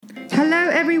Hello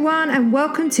everyone and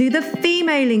welcome to The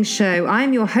Femaling Show.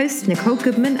 I'm your host Nicole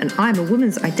Goodman and I'm a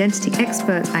women's identity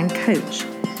expert and coach.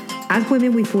 As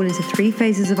women we fall into three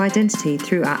phases of identity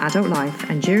through our adult life,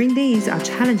 and during these our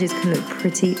challenges can look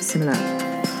pretty similar.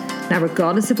 Now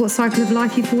regardless of what cycle of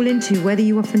life you fall into, whether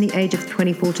you are from the age of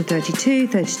 24 to 32,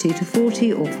 32 to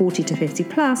 40 or 40 to 50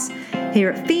 plus,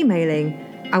 here at Femaling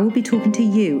I will be talking to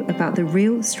you about the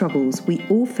real struggles we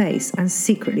all face and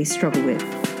secretly struggle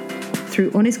with.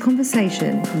 Through honest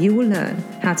conversation, you will learn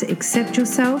how to accept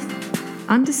yourself,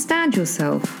 understand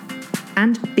yourself,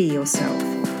 and be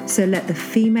yourself. So let the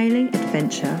femaling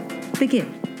adventure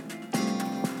begin.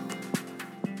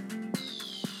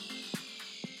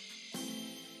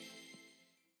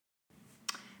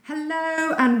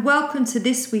 Hello and welcome to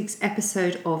this week's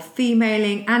episode of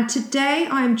Femaling. And today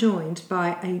I am joined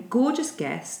by a gorgeous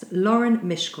guest, Lauren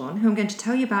Mishcon, who I'm going to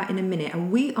tell you about in a minute.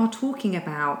 And we are talking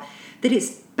about that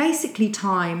it's basically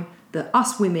time that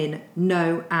us women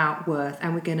know our worth,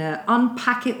 and we're going to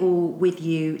unpack it all with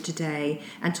you today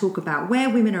and talk about where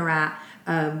women are at,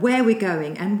 where we're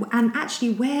going, and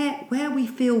actually where we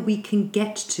feel we can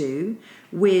get to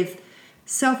with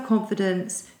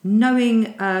self-confidence,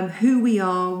 knowing who we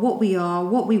are, what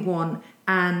we want,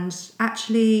 and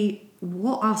actually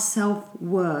what our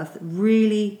self-worth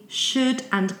really should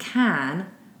and can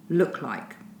look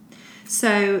like.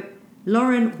 So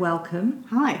Lauren, welcome.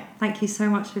 Hi. Thank you so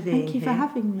much for being here. Thank you for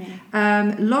having me.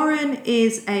 Lauren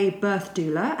is a birth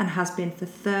doula and has been for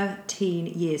 13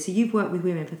 years. So you've worked with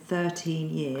women for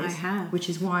 13 years. I have. Which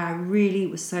is why I really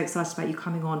was so excited about you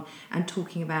coming on and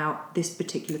talking about this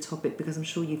particular topic, because I'm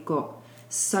sure you've got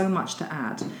so much to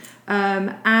add.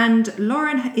 And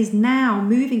Lauren is now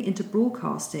moving into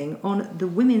broadcasting on the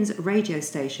women's radio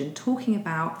station, talking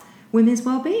about women's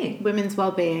well-being. Women's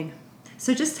well-being.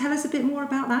 So just tell us a bit more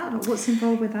about that, or what's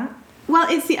involved with that. Well,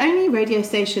 it's the only radio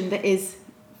station that is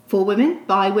for women,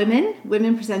 by women,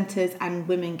 women presenters and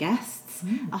women guests.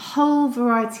 A whole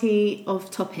variety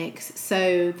of topics.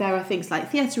 So there are things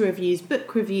like theatre reviews,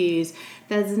 book reviews,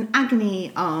 there's an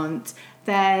agony aunt,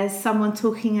 there's someone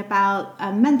talking about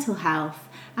mental health.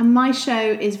 And my show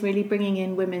is really bringing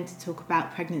in women to talk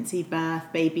about pregnancy,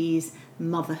 birth, babies,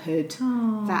 motherhood,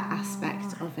 that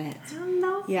aspect of it. How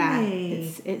lovely. Yeah,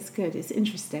 it's good. It's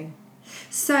interesting.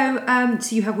 So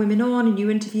so you have women on and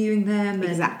you're interviewing them.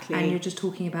 Exactly. And you're just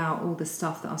talking about all the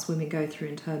stuff that us women go through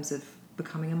in terms of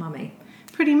becoming a mummy.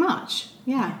 Pretty much,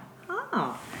 yeah.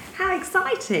 Oh, how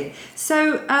exciting.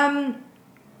 So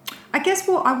I guess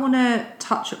what I want to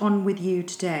touch on with you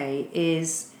today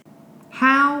is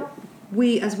how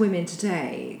we as women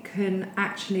today can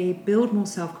actually build more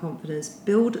self-confidence,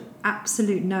 build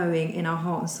absolute knowing in our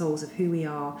heart and souls of who we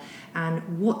are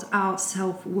and what our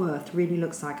self-worth really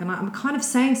looks like. And I'm kind of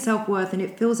saying self-worth and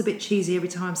it feels a bit cheesy every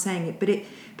time I'm saying it,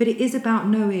 but it is about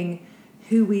knowing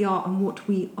who we are and what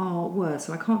we are worth.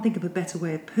 So I can't think of a better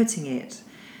way of putting it.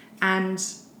 And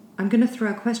I'm going to throw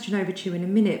a question over to you in a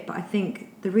minute, but I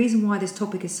think the reason why this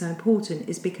topic is so important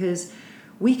is because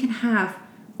we can have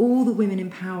all the women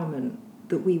empowerment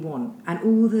that we want and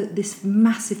all this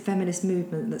massive feminist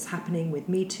movement that's happening with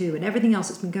Me Too and everything else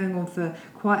that's been going on for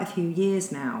quite a few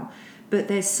years now, but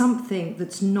there's something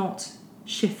that's not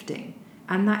shifting,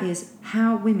 and that is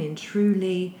how women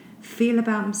truly feel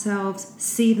about themselves,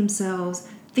 see themselves,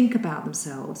 think about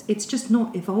themselves. It's just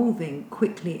not evolving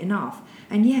quickly enough.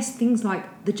 And yes, things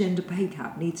like the gender pay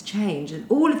gap needs change and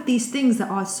all of these things that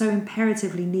are so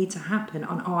imperatively need to happen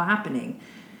and are happening.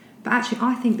 But actually,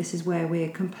 I think this is where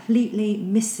we're completely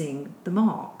missing the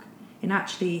mark in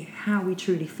actually how we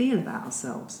truly feel about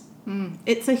ourselves.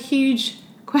 It's a huge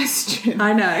question.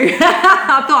 I know.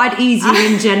 I thought I'd ease you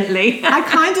in gently. I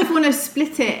kind of want to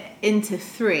split it into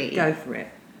three. Go for it.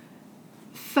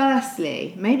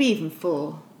 Firstly, maybe even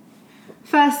four.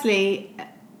 Firstly,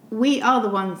 we are the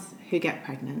ones who get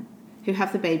pregnant, who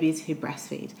have the babies, who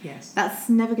breastfeed. Yes. That's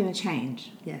never going to change.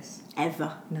 Yes.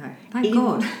 Ever. No. Thank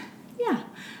God. Yeah.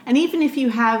 And even if you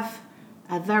have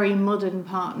a very modern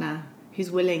partner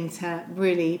who's willing to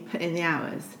really put in the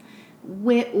hours,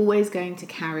 we're always going to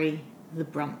carry the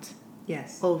brunt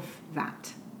of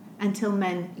that until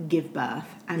men give birth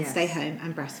and stay home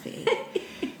and breastfeed.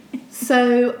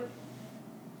 So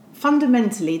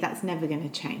fundamentally, that's never going to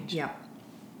change. Yeah.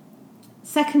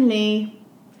 Secondly,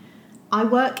 I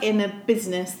work in a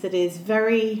business that is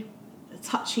very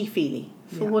touchy-feely,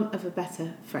 for want of a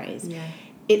better phrase. Yeah.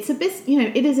 It's a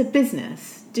it is a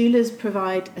business. Doulas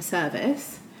provide a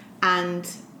service and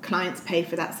clients pay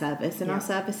for that service, and our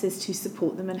service is to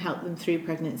support them and help them through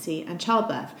pregnancy and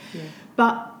childbirth. Yeah.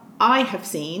 But I have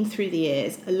seen through the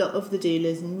years a lot of the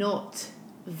doulas not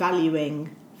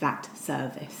valuing that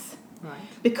service. Right.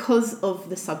 Because of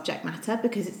the subject matter,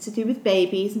 because it's to do with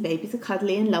babies and babies are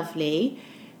cuddly and lovely,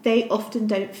 they often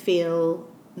don't feel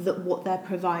that what they're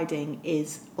providing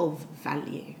is of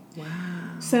value. Wow.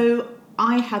 So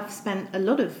I have spent a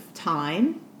lot of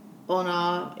time on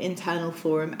our internal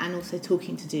forum and also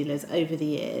talking to doulas over the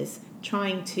years,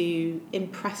 trying to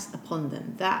impress upon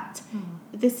them that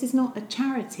this is not a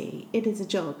charity, it is a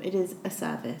job, it is a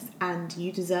service, and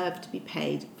you deserve to be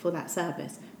paid for that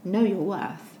service. Know your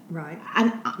worth. Right.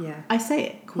 And Yeah. I say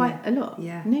it quite a lot.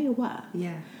 Yeah. Know your worth.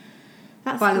 Yeah.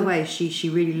 That's By the way, she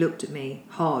really looked at me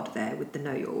hard there with the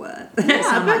know your worth. Yeah, so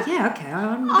I'm but like, yeah, okay,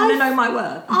 I'm going to know my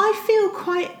worth. I feel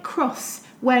quite cross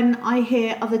when I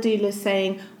hear other doulas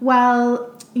saying,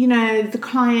 well, you know, the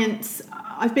clients,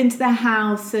 I've been to their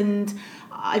house and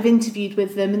I've interviewed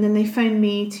with them, and then they phone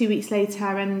me 2 weeks later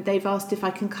and they've asked if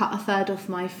I can cut a third off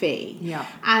my fee. Yeah.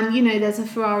 And, you know, there's a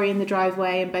Ferrari in the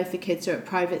driveway and both the kids are at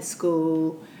private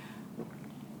school.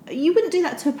 You wouldn't do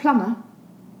that to a plumber.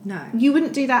 No. You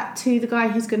wouldn't do that to the guy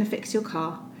who's going to fix your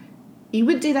car. You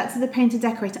wouldn't do that to the painter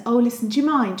decorator. Oh, listen, do you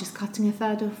mind just cutting a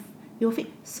third off your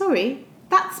fee? Sorry,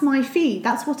 that's my fee.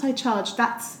 That's what I charge.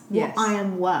 That's Yes. what I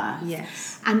am worth.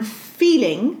 Yes. And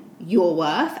feeling your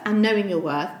worth and knowing your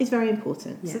worth is very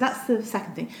important. Yes. So that's the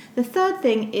second thing. The third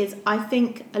thing is, I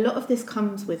think a lot of this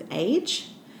comes with age.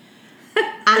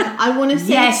 And I want to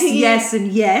say to you... Yes, and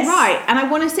yes. Right, and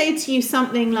I want to say to you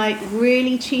something like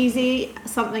really cheesy,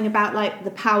 something about like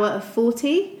the power of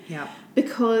 40. Yeah.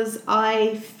 Because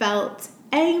I felt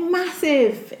a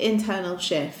massive internal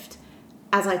shift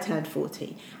as I turned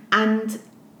 40. And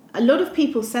a lot of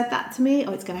people said that to me,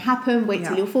 oh, it's going to happen, wait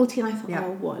till you're 40. And I thought,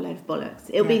 oh, what a load of bollocks.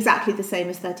 It'll be exactly the same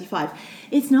as 35.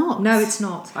 It's not. No, it's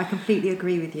not. I completely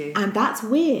agree with you. And that's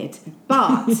weird,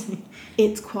 but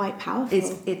it's quite powerful.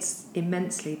 It's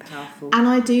immensely powerful. And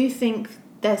I do think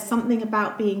there's something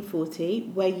about being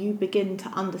 40 where you begin to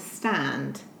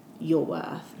understand your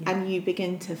worth and you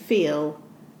begin to feel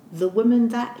the woman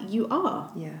that you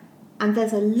are. Yeah. And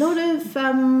there's a lot of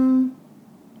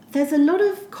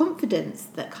confidence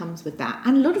that comes with that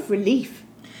and a lot of relief.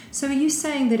 So are you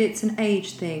saying that it's an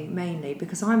age thing mainly?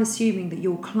 Because I'm assuming that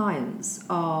your clients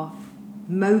are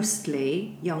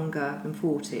mostly younger than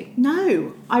 40.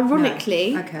 No,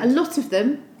 ironically, No. Okay. a lot of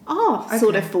them are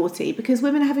sort of 40 because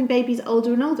women are having babies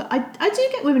older and older. I do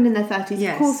get women in their 30s,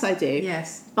 Yes. of course I do.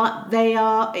 Yes. But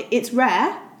it's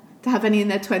rare to have any in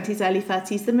their 20s, early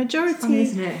 30s. The majority... It's funny,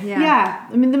 isn't it? Yeah. Yeah.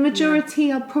 I mean, the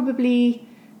majority are probably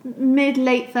mid,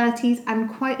 late 30s and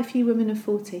quite a few women are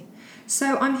 40.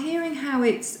 So I'm hearing how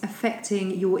it's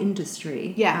affecting your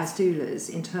industry as doulas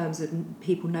in terms of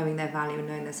people knowing their value and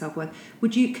knowing their self-worth.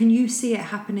 Can you see it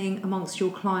happening amongst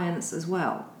your clients as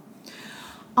well?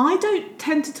 I don't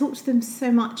tend to talk to them so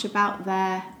much about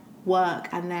their work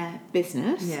and their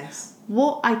business. Yes.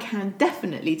 What I can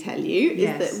definitely tell you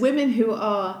is that women who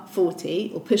are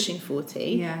 40 or pushing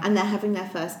 40 and they're having their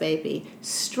first baby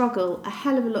struggle a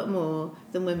hell of a lot more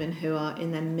than women who are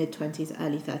in their mid-20s,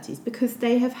 early 30s because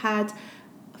they have had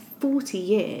 40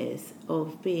 years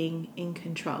of being in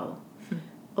control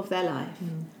of their life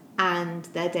and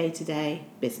their day-to-day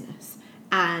business.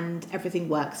 And everything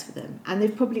works for them. And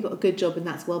they've probably got a good job and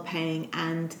that's well paying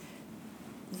and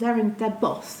they're their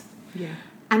boss. Yeah.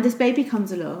 And this baby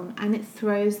comes along and it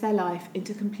throws their life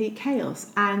into complete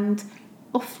chaos. And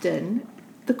often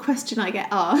the question I get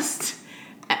asked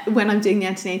when I'm doing the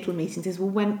antenatal meetings is, well,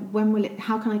 when will it,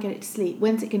 how can I get it to sleep?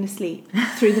 When's it going to sleep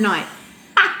through the night?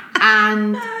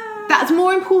 And that's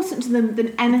more important to them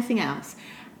than anything else.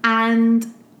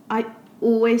 And I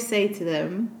always say to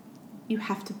them, you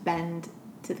have to bend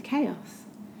to the chaos.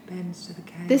 Bends to the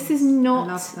chaos. This is not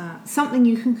I love that. something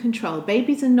you can control.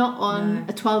 Babies are not on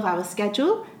a 12-hour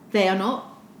schedule. They are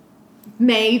not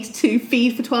made to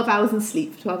feed for 12 hours and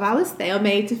sleep for 12 hours. They are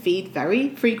made to feed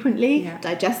very frequently,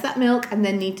 digest that milk, and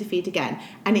then need to feed again.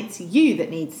 And it's you that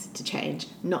needs to change,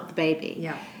 not the baby.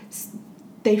 Yeah.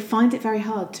 They find it very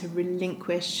hard to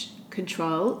relinquish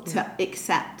control, to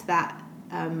accept that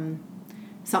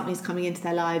something's coming into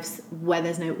their lives where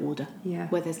there's no order,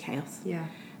 where there's chaos. Yeah.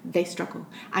 They struggle.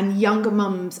 And younger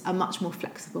mums are much more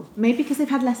flexible, maybe because they've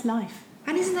had less life.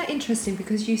 And isn't that interesting?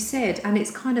 Because you said, and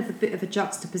it's kind of a bit of a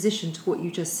juxtaposition to what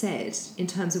you just said, in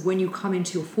terms of when you come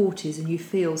into your 40s and you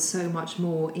feel so much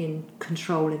more in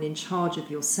control and in charge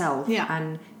of yourself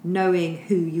and knowing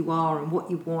who you are and what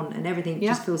you want and everything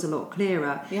just feels a lot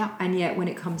clearer. Yeah. And yet when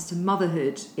it comes to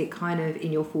motherhood, it kind of,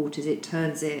 in your 40s, it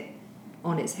turns it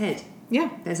on its head. Yeah.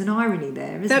 There's an irony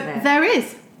there, isn't there? There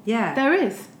is. Yeah. There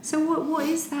is. So what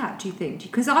is that, do you think?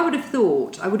 Because I would have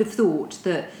thought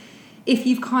that if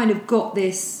you've kind of got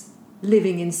this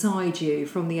living inside you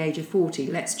from the age of 40,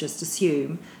 let's just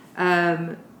assume,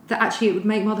 that actually it would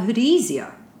make motherhood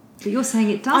easier. But you're saying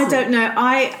it doesn't. I don't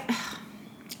know.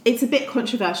 It's a bit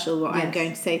controversial what I'm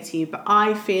going to say to you, but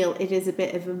I feel it is a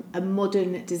bit of a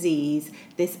modern disease,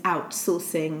 this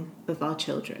outsourcing of our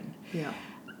children. Yeah.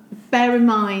 Bear in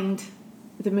mind,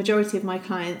 the majority of my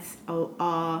clients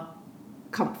are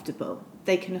comfortable.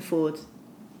 They can afford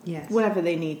whatever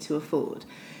they need to afford.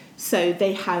 So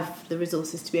they have the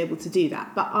resources to be able to do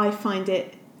that. But I find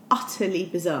it utterly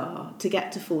bizarre to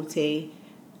get to 40,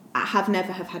 have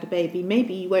had a baby.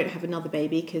 Maybe you won't have another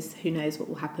baby because who knows what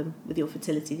will happen with your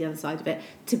fertility the other side of it.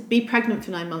 To be pregnant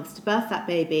for 9 months, to birth that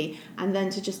baby, and then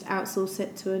to just outsource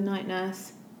it to a night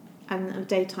nurse and a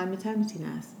daytime maternity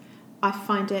nurse. I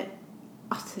find it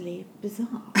utterly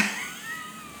bizarre.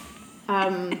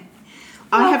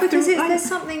 There's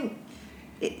something.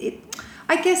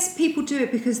 I guess people do it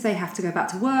because they have to go back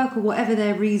to work or whatever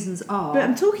their reasons are. But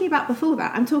I'm talking about before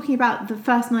that. I'm talking about the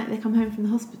first night they come home from the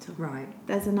hospital. Right.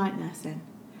 There's a night nurse in.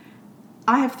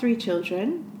 I have 3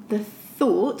 children. The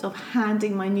thought of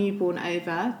handing my newborn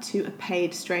over to a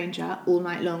paid stranger all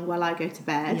night long while I go to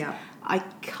bed, I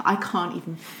can't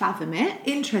even fathom it.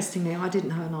 Interestingly, I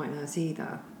didn't have a night nurse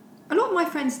either. A lot of my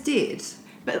friends did.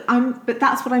 But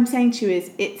that's what I'm saying to you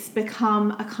is it's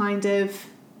become a kind of,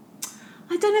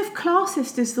 I don't know if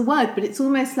classist is the word, but it's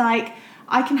almost like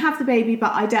I can have the baby,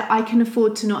 but I can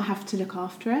afford to not have to look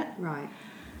after it. Right.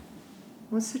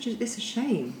 Well, it's a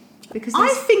shame because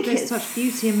there's such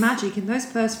beauty and magic in those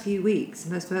first few weeks,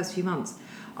 in those first few months.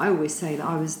 I always say that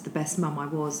I was the best mum I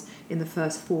was in the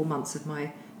first 4 months of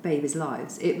my baby's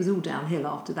lives. It was all downhill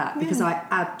after that because I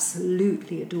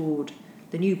absolutely adored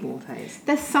the newborn phase.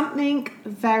 There's something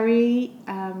very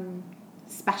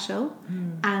special,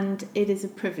 and it is a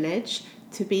privilege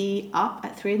to be up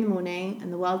at 3 a.m.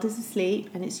 and the world is asleep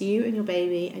and it's you and your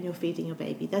baby and you're feeding your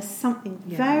baby. There's something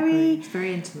It's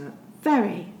very intimate.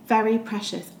 Very, very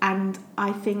precious. And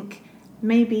I think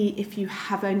maybe if you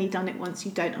have only done it once,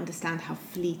 you don't understand how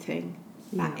fleeting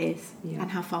that is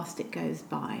and how fast it goes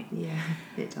by. Yeah,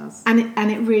 it does. And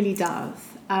it really does.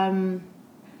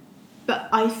 But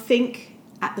I think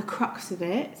at the crux of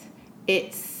it,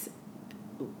 it's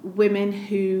women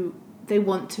who they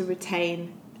want to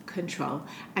retain control.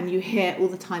 And you hear all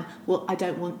the time, well, I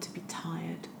don't want to be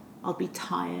tired. I'll be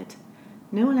tired.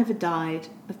 No one ever died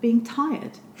of being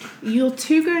tired. You're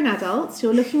 2 grown adults.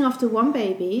 You're looking after 1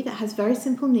 baby that has very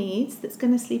simple needs, that's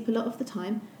going to sleep a lot of the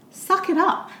time. Suck it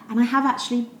up. And I have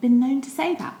actually been known to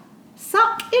say that.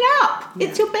 Suck it up. Yeah.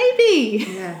 It's your baby.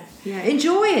 Yeah.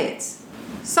 Enjoy it.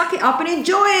 Suck it up and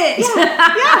enjoy it.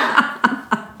 Yeah.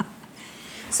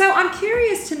 So I'm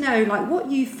curious to know, like, what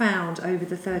you found over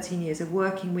the 13 years of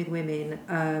working with women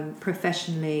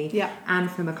professionally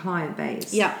and from a client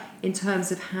base in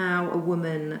terms of how a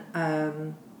woman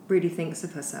really thinks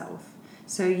of herself.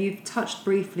 So you've touched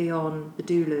briefly on the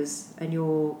doulas and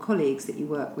your colleagues that you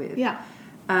work with. Yeah.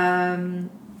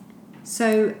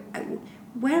 So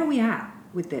where are we at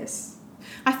with this?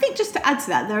 I think just to add to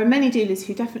that, there are many doulas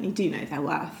who definitely do know their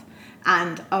worth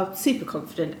and are super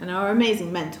confident and are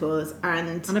amazing mentors,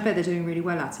 and I bet they're doing really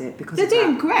well at it because they're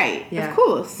doing great. Of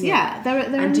course, there are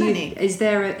many. Is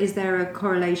there a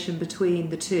correlation between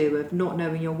the two of not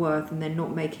knowing your worth and then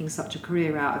not making such a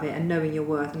career out of it, and knowing your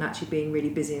worth and actually being really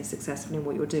busy and successful in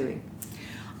what you're doing?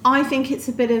 I think it's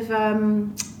a bit of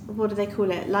what do they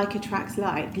call it? Like attracts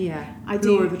like. Yeah. I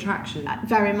do. Law of attraction.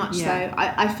 Very much so.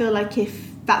 I feel like if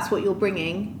that's what you're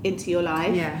bringing into your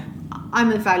life.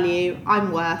 I'm of value,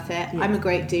 I'm worth it, I'm a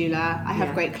great doula, I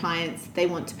have great clients, they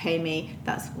want to pay me,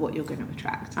 that's what you're going to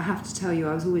attract. I have to tell you,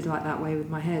 I was always like that way with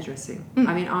my hairdressing.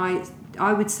 I mean,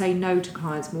 I would say no to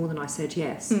clients more than I said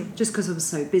yes, just because I was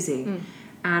so busy.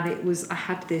 And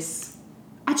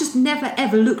I just never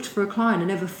ever looked for a client and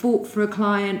never fought for a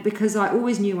client because I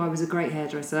always knew I was a great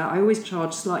hairdresser. I always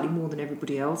charged slightly more than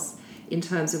everybody else in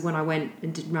terms of when I went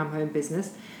and ran my own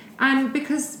business. And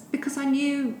because I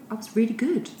knew I was really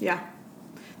good. Yeah.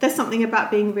 There's something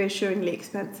about being reassuringly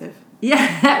expensive.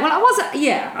 Yeah. Well, I wasn't.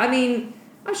 Yeah. I mean,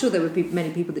 I'm sure there would be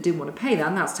many people that didn't want to pay that,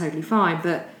 and that's totally fine.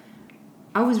 But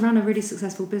I always ran a really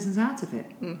successful business out of it.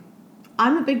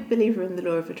 I'm a big believer in the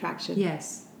law of attraction.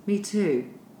 Yes, me too.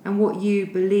 And what you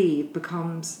believe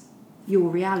becomes your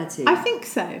reality. I think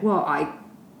so. Well,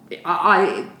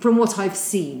 I from what I've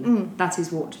seen, that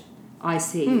is what I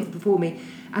see before me.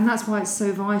 And that's why it's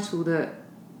so vital that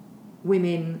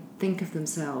women think of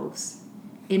themselves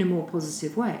in a more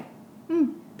positive way.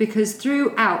 Because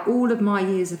throughout all of my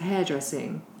years of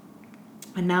hairdressing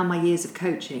and now my years of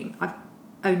coaching, I've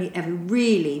only ever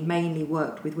really mainly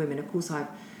worked with women. Of course, I've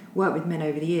worked with men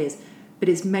over the years, but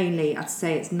it's mainly, I'd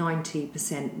say it's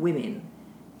 90% women.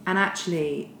 And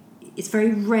actually, it's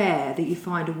very rare that you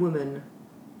find a woman.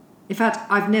 In fact,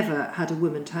 I've never had a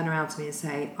woman turn around to me and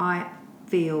say, I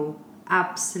feel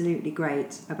absolutely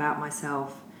great about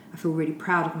myself. I feel really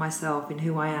proud of myself in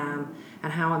who I am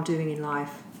and how I'm doing in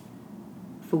life.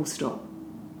 Full stop.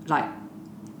 Like,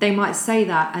 they might say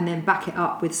that and then back it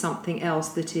up with something else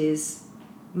that is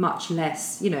much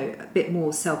less, a bit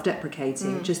more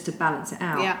self-deprecating, just to balance it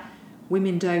out. Yeah.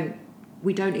 Women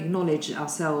we don't acknowledge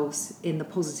ourselves in the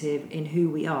positive in who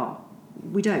we are.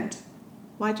 We don't.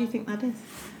 Why do you think that is?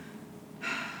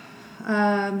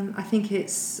 I think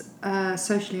it's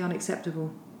socially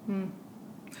unacceptable.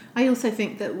 I also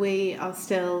think that we are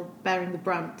still bearing the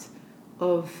brunt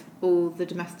of all the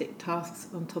domestic tasks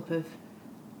on top of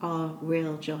our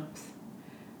real jobs.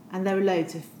 And there are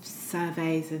loads of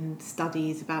surveys and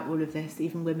studies about all of this.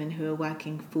 Even women who are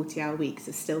working 40-hour weeks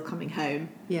are still coming home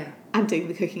and doing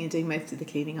the cooking and doing most of the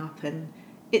cleaning up. And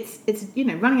it's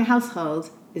running a household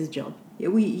is a job.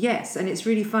 Yes, and it's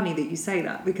really funny that you say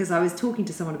that, because I was talking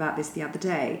to someone about this the other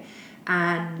day,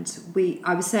 and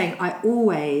I was saying I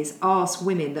always ask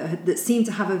women that seem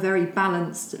to have a very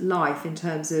balanced life in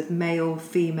terms of male,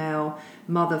 female,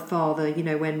 mother, father,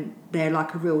 when they're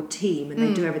like a real team and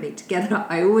they do everything together.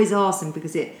 I always ask them,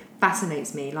 because it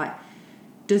fascinates me, like,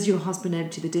 does your husband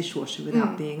empty the dishwasher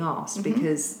without being asked?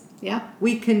 Because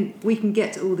we can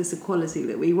get to all this equality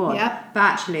that we want, but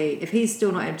actually, if he's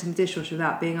still not emptying the dishwasher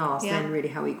without being asked, then really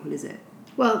how equal is it?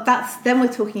 Well, then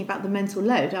we're talking about the mental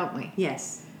load, aren't we?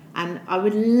 Yes. And I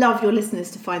would love your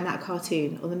listeners to find that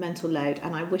cartoon on the mental load,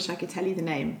 and I wish I could tell you the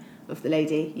name of the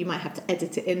lady. You might have to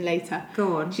edit it in later.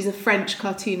 Go on. She's a French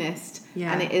cartoonist,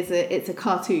 and it's a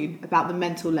cartoon about the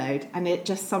mental load, and it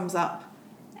just sums up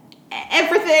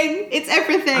everything. It's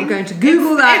everything. I'm going to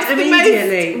Google that immediately.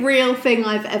 It's the most real thing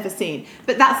I've ever seen.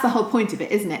 But that's the whole point of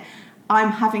it, isn't it?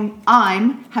 I'm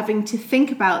having to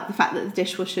think about the fact that the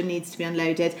dishwasher needs to be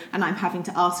unloaded, and I'm having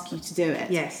to ask you to do it.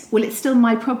 Yes. Well, it's still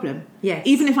my problem. Yes.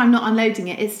 Even if I'm not unloading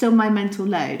it, it's still my mental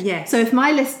load. Yes. So if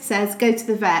my list says go to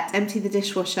the vet, empty the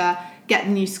dishwasher, get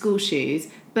new school shoes,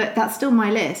 but that's still my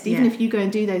list. Even if you go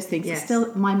and do those things, it's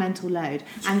still my mental load.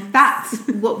 And that's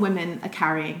what women are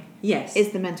carrying. Yes.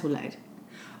 Is the mental load.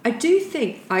 I do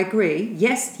think, I agree,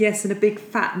 yes, and a big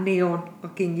fat neon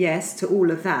fucking yes to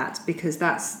all of that, because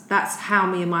that's how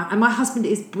me and my husband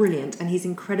is brilliant and he's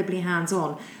incredibly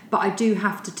hands-on, but I do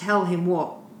have to tell him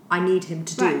what I need him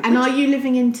to do. Right. And are you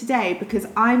living in today? Because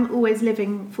I'm always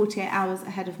living 48 hours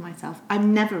ahead of myself.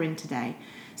 I'm never in today.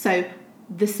 So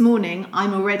this morning,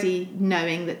 I'm already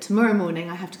knowing that tomorrow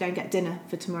morning I have to go and get dinner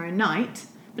for tomorrow night,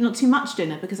 but not too much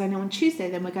dinner, because I know on Tuesday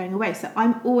then we're going away. So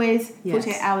I'm always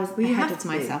 48 hours ahead of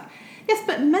myself. Yes,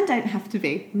 but men don't have to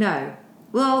be. No.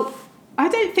 Well, I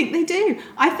don't think they do.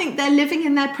 I think they're living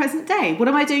in their present day. What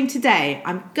am I doing today?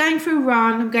 I'm going for a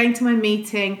run, I'm going to my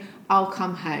meeting, I'll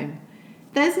come home.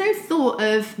 There's no thought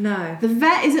of, the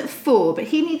vet is at 4, but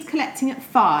he needs collecting at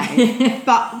 5.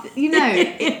 But,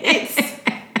 it's...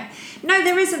 No,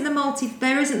 there isn't the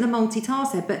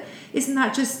multitask there, but isn't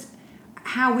that just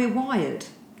how we're wired?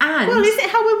 And well, is it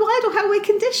how we're wired or how we're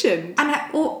conditioned?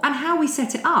 And how we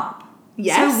set it up.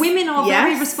 Yes. So women are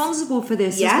very responsible for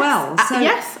this as well. So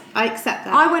yes, I accept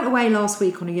that. I went away last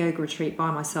week on a yoga retreat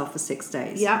by myself for 6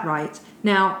 days. Yeah. Right.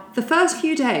 Now, the first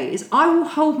few days, I will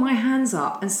hold my hands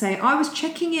up and say, I was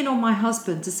checking in on my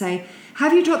husband to say,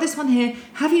 have you dropped this one here?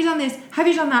 Have you done this? Have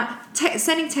you done that?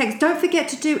 Sending text, don't forget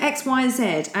to do X, Y, and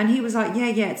Z. And he was like,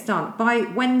 yeah, it's done. By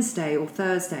Wednesday or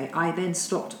Thursday, I then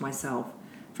stopped myself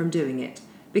from doing it.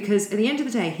 Because at the end of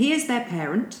the day, he is their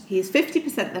parent. He is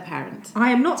 50% their parent.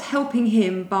 I am not helping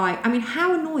him by... I mean,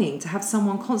 how annoying to have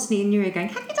someone constantly in your ear going,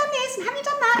 have you done this? And have you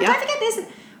done that? And don't forget this. And,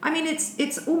 I mean,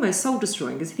 it's almost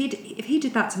soul-destroying. Because if he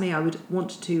did that to me, I would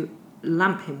want to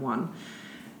lamp him one.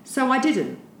 So I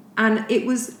didn't. And it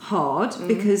was hard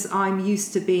because I'm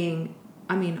used to being...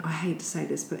 I mean, I hate to say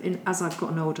this, but as I've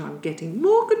gotten older, I'm getting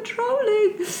more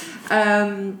controlling.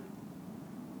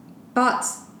 But...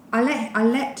 I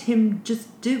let him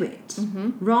just do it,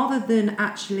 rather than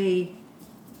actually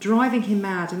driving him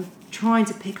mad and trying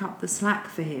to pick up the slack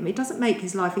for him. It doesn't make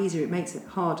his life easier, it makes it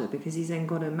harder, because he's then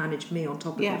got to manage me on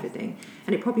top of everything.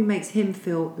 And it probably makes him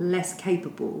feel less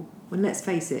capable, when, let's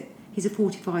face it, he's a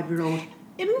 45-year-old.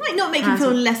 It might not make him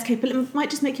feel less capable, it might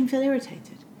just make him feel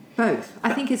irritated. Both.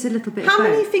 I think it's a little bit How of both.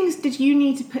 many things did you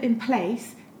need to put in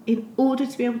place in order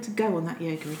to be able to go on that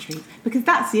yoga retreat? Because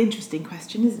that's the interesting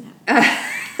question, isn't it?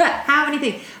 How many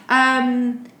things?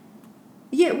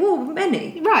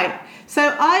 Many. Right.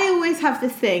 So I always have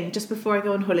this thing just before I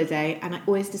go on holiday, and I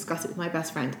always discuss it with my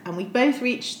best friend, and we both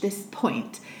reach this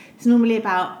point. It's normally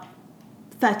about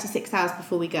 36 hours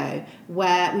before we go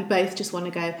where we both just want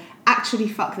to go, actually,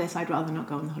 fuck this, I'd rather not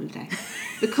go on the holiday.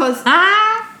 Because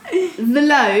the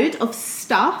load of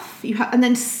stuff you have, and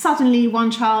then suddenly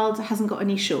one child hasn't got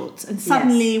any shorts, and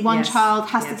suddenly one child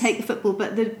has to take the football,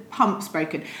 but the pump's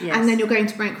broken, and then you're going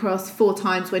to Brent Cross 4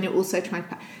 times when you're also trying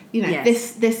to,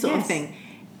 this sort of thing,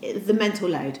 the mental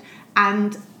load.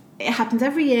 And it happens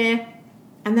every year.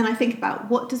 And then I think about,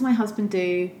 what does my husband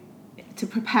do to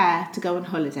prepare to go on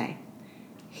holiday?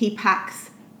 He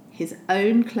packs his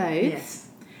own clothes,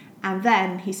 and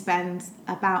then he spends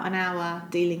about an hour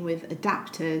dealing with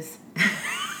adapters,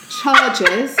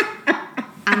 chargers,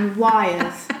 and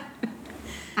wires.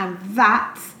 And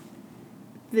that's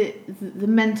the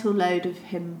mental load of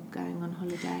him going on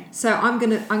holiday. So I'm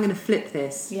gonna flip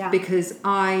this, because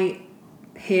I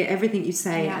hear everything you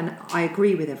say, and I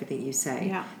agree with everything you say.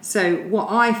 Yeah. So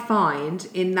what I find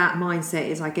in that mindset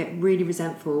is I get really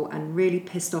resentful and really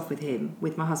pissed off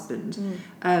with my husband,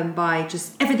 by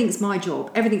just, everything's my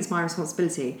job, everything's my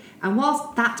responsibility. And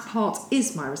whilst that part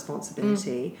is my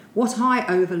responsibility, what I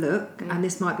overlook, and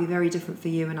this might be very different for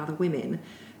you and other women,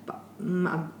 but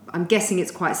I'm guessing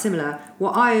it's quite similar,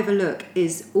 what I overlook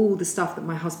is all the stuff that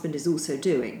my husband is also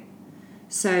doing.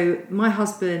 So my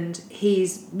husband,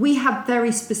 we have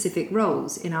very specific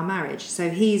roles in our marriage. So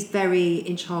he's very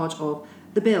in charge of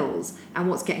the bills and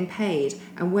what's getting paid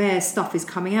and where stuff is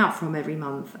coming out from every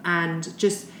month, and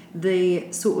just the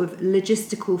sort of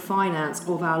logistical finance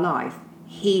of our life.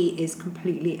 He is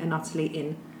completely and utterly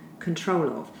in control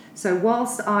of. So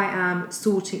whilst I am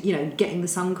sorting, getting the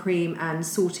sun cream and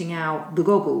sorting out the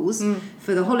goggles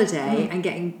for the holiday and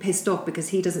getting pissed off because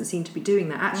he doesn't seem to be doing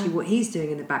that, actually what he's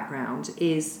doing in the background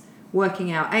is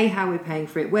working out how we're paying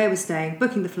for it, where we're staying,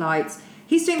 booking the flights.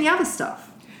 He's doing the other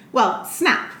stuff. Well,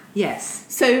 snap. Yes.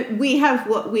 So we have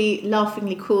what we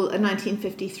laughingly call a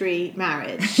 1953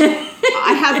 marriage.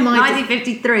 I have my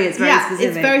 1953. It's very specific.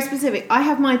 It's very specific. I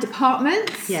have my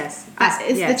departments. Yes.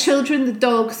 It's the children, the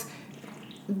dogs,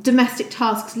 domestic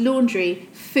tasks, laundry,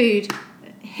 food.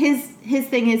 His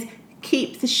thing is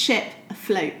keep the ship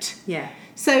afloat. Yeah.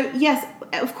 So yes,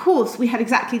 of course, we had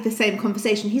exactly the same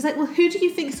conversation. He's like, well, who do you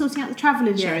think is sorting out the travel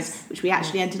insurance? Which we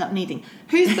actually ended up needing.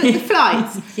 Who's booked the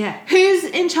flights? Who's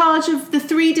in charge of the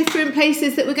 3 different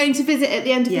places that we're going to visit at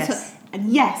the end of the tour?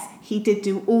 And yes, he did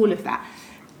do all of that.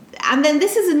 And then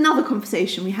this is another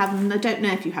conversation we have, and I don't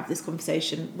know if you have this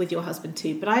conversation with your husband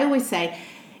too, but I always say,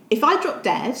 if I drop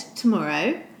dead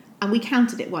tomorrow, and we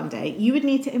counted it one day, you would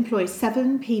need to employ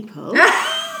 7 people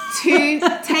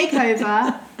to take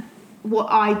over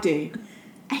what I do.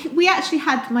 We actually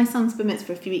had my son's bar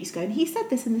mitzvah a few weeks ago, and he said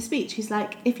this in the speech. He's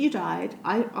like, if you died,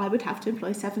 I would have to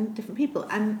employ 7 different people.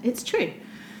 And it's true.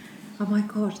 Oh my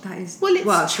God, that is... Well,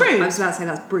 it's true. I was about to say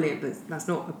that's brilliant, but that's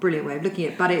not a brilliant way of looking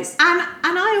at it, but it's... And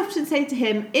I often say to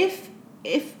him, if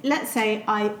let's say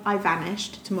I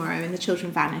vanished tomorrow and the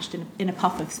children vanished in a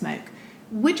puff of smoke,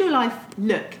 would your life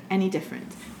look any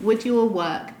different? Would your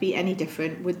work be any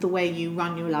different? Would the way you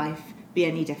run your life be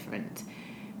any different?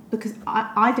 Because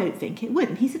I don't think it would.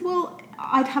 And he said, well,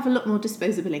 I'd have a lot more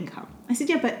disposable income. I said,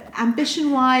 yeah, but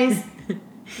ambition-wise,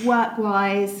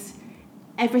 work-wise,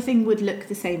 everything would look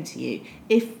the same to you.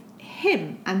 If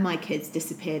him and my kids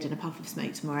disappeared in a puff of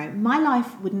smoke tomorrow, my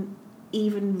life wouldn't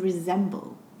even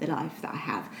resemble the life that I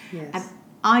have. Yes. And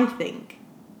I think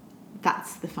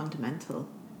that's the fundamental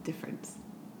difference.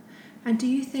 And do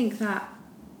you think that,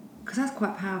 because that's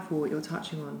quite powerful what you're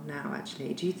touching on now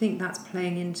actually, do you think that's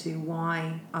playing into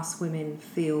why us women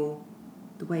feel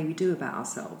the way we do about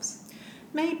ourselves?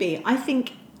 Maybe. I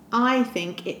think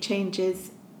it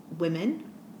changes women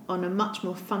on a much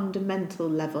more fundamental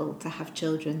level to have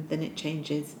children than it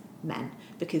changes men.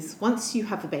 Because once you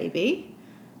have a baby,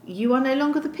 you are no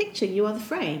longer the picture, you are the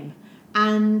frame.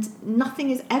 And nothing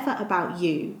is ever about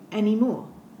you anymore.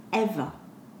 Ever.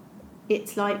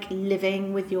 It's like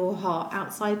living with your heart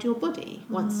outside your body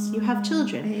once you have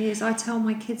children. It is. I tell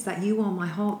my kids that you are my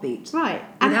heartbeat. Right.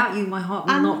 Without you, my heart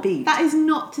will not beat. That is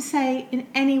not to say in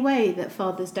any way that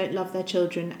fathers don't love their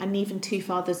children, and even 2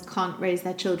 fathers can't raise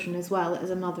their children as well as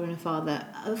a mother and a father.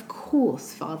 Of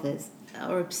course, fathers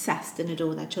are obsessed and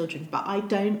adore their children, but I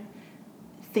don't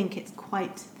think it's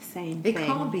quite the same thing. It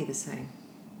can't be the same.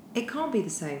 It can't be the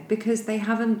same because they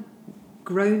haven't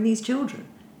grown these children.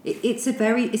 It's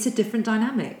a different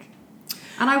dynamic.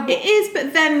 And it is,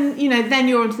 but then, then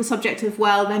you're onto the subject of,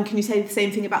 well, then can you say the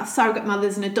same thing about surrogate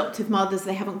mothers and adoptive mothers?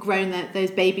 They haven't grown those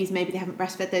babies, maybe they haven't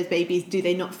breastfed those babies. Do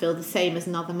they not feel the same as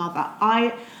another mother?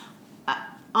 I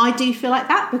do feel like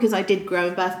that because I did grow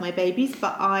and birth my babies,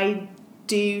 but I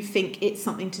do think it's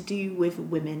something to do with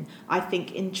women. I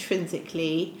think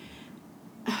intrinsically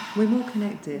We're more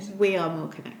connected. We are more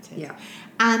connected. Yeah.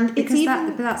 And Because it's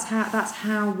even... that's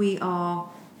how we are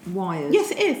wired.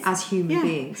 Yes, it is. As human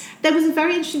beings. There was a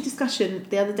very interesting discussion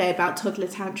the other day about toddler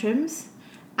tantrums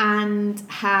and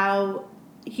how,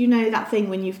 you know, that thing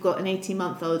when you've got an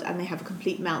 18-month-old and they have a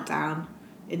complete meltdown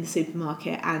in the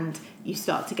supermarket and you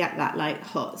start to get that like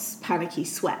hot, panicky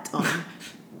sweat on.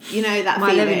 You know, that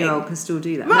My feeling. 11-year-old can still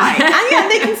do that. Right, and yeah,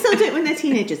 they can still do it when they're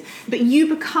teenagers. But you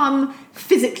become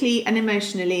physically and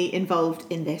emotionally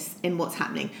involved in this, in what's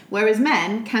happening. Whereas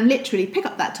men can literally pick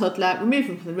up that toddler, remove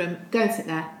them from the room, go and sit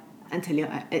there until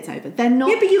it's over. They're not...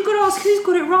 Yeah, but you've got to ask who's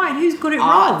got it right, who's got it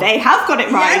wrong. They have got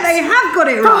it right. Yeah, they have got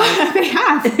it right. They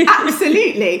have,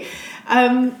 absolutely.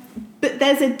 But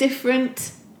there's a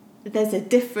different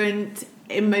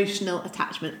emotional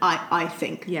attachment, I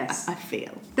think. Yes. I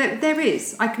feel. There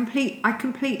is. I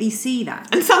completely see that.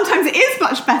 And sometimes it is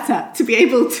much better to be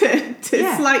able to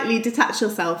Yeah. slightly detach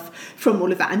yourself from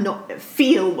all of that and not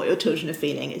feel what your children are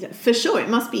feeling. For sure, it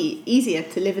must be easier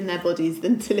to live in their bodies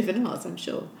than to live in ours, I'm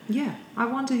sure. Yeah. I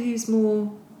wonder who's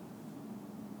more...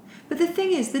 But the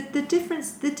thing is, the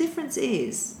difference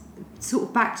is, sort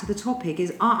of back to the topic,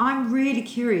 is I'm really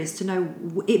curious to know,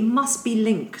 it must be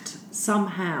linked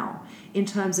somehow in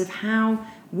terms of how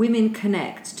women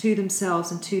connect to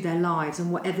themselves and to their lives and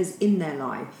whatever's in their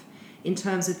life, in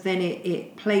terms of then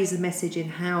it plays a message in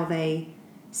how they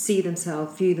see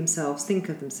themselves, view themselves, think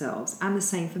of themselves, and the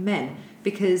same for men,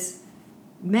 because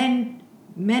men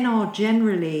are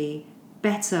generally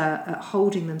better at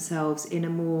holding themselves in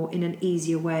an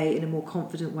easier way, in a more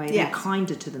confident way. Yes. They're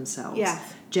kinder to themselves, Yes.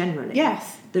 generally,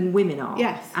 Yes. than women are.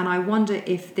 Yes. And I wonder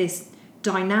if this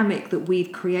dynamic that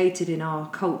we've created in our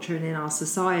culture and in our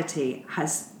society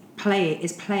is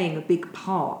playing a big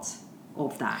part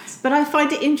of that. But I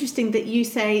find it interesting that you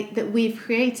say that we've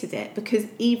created it, because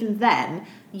even then,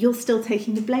 you're still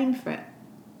taking the blame for it.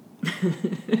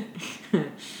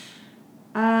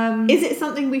 Is it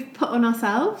something we've put on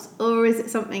ourselves, or is it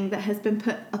something that has been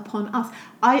put upon us?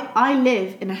 I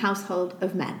live in a household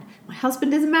of men. My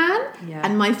husband is a man, Yeah.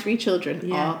 and my 3 children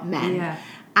Yeah. are men. Yeah.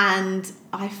 And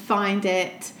I find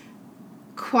it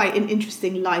quite an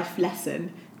interesting life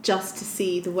lesson just to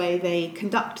see the way they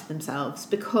conduct themselves,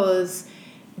 because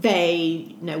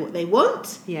they know what they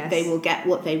want. Yes. They will get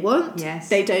what they want. Yes.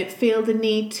 They don't feel the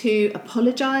need to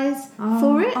apologise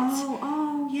for it.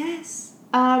 Oh, yes.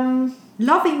 Um,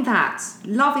 Loving that.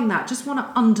 Just want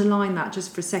to underline that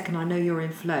just for a second. I know you're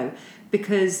in flow,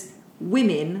 because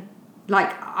women,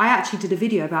 like, I actually did a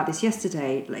video about this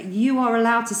yesterday. Like, you are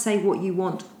allowed to say what you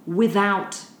want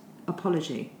without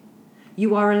apology.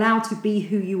 You are allowed to be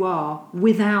who you are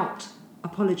without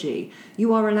apology.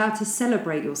 You are allowed to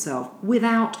celebrate yourself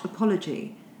without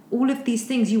apology. All of these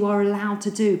things you are allowed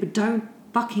to do, but don't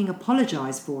fucking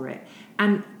apologise for it.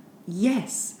 And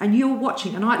yes, and you're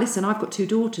watching, and I've got 2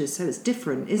 daughters, so it's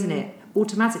different, isn't it?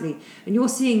 Automatically. And you're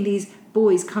seeing these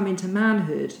boys come into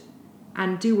manhood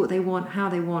and do what they want, how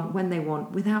they want, when they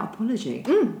want, without apology.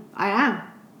 I am.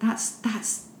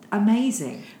 That's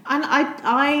amazing. And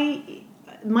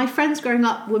my friends growing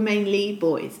up were mainly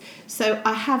boys. So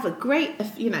I have a great,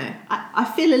 I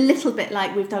feel a little bit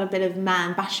like we've done a bit of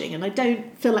man bashing, and I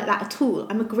don't feel like that at all.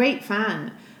 I'm a great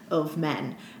fan of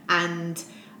men, and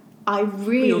I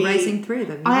really... You're raising 3 of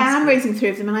them. I am raising 3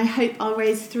 of them, and I hope I'll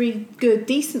raise 3 good,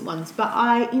 decent ones. But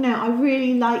I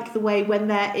really like the way when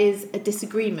there is a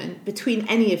disagreement between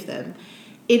any of them,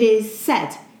 it is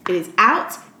said, it is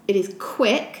out, it is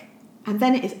quick, and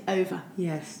then it is over.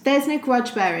 Yes. There's no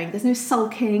grudge bearing, there's no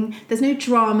sulking, there's no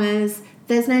dramas,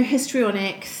 there's no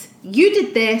histrionics. You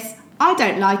did this, I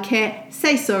don't like it,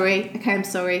 say sorry, okay, I'm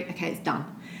sorry, okay, it's done.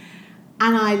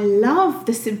 And I love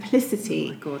the simplicity.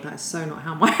 Oh my God, that's so not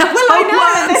how my household Well, I know,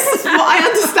 works. this is what I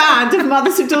understand of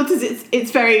mothers of daughters.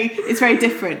 It's very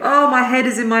different. Oh, my head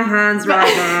is in my hands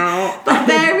right now. But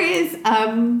there is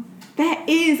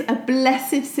a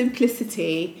blessed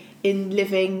simplicity in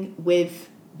living with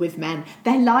men.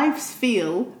 Their lives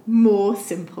feel more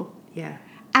simple. Yeah.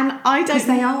 And I don't... Because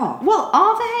they are. Well,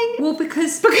 are they? Well,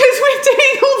 because we're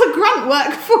doing all the grunt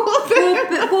work for them.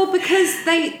 well, because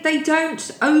they don't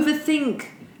overthink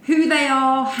who they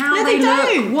are, how No, they they look,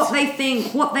 don't. what they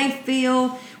think, what they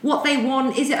feel, what they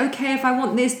want. Is it okay if I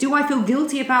want this? Do I feel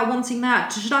guilty about wanting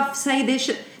that? Should I say this?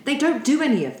 They don't do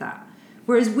any of that.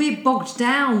 Whereas we're bogged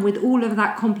down with all of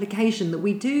that complication that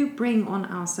we do bring on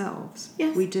ourselves.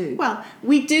 Yes. We do. Well,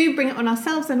 we do bring it on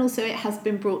ourselves, and also it has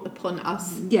been brought upon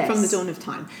us Yes. from the dawn of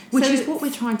time. Which So is what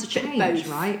we're trying to it's a bit change,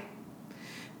 both. right?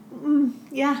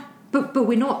 Yeah. But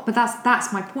we're not. But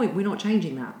that's my point. We're not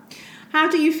changing that. How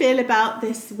do you feel about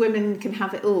this women can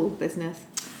have it all business?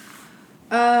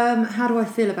 How do I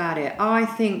feel about it? I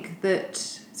think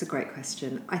that it's a great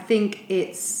question. I think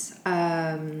it's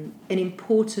an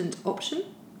important option.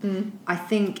 I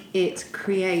think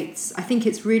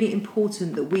it's really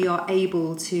important that we are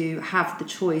able to have the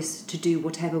choice to do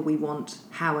whatever we want,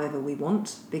 however we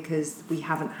want, because we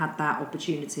haven't had that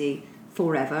opportunity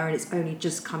forever and it's only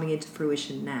just coming into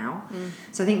fruition now.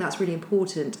 So I think that's really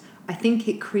important. I think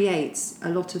it creates a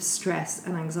lot of stress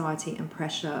and anxiety and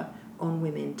pressure on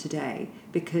women today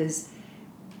because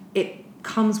it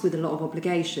comes with a lot of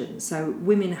obligations. So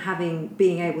women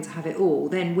being able to have it all,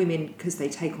 then women, because they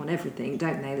take on everything,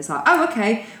 don't they? It's like, oh,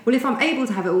 okay, well, if I'm able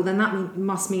to have it all, then that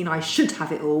must mean I should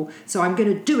have it all. So I'm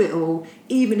going to do it all,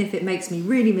 even if it makes me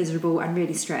really miserable and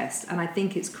really stressed. And I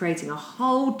think it's creating a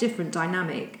whole different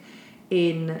dynamic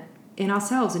in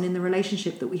ourselves and in the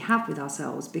relationship that we have with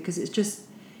ourselves, because it's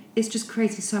just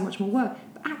creating so much more work.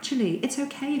 But actually, it's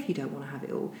okay if you don't want to have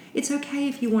it all. It's okay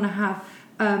if you want to have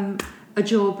a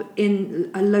job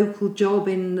in a local job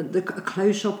in a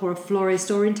clothes shop or a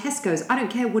florist or in Tesco's. I don't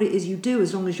care what it is you do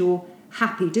as long as you're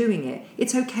happy doing it.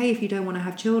 It's okay if you don't want to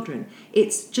have children.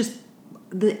 It's just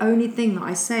the only thing that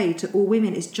I say to all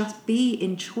women is just be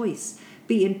in choice.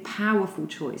 Be in powerful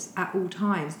choice at all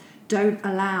times. Don't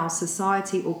allow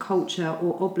society or culture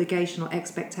or obligation or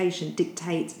expectation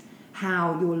dictate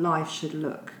how your life should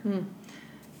look.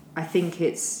 I think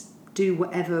it's do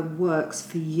whatever works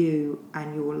for you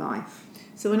and your life.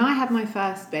 So when I had my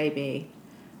first baby,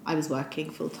 I was working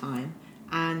full time,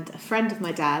 and a friend of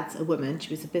my dad's, a woman, she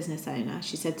was a business owner,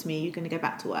 she said to me, "You're going to go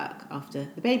back to work after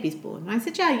the baby's born?" And I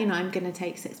said, "Yeah, I'm going to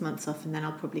take 6 months off and then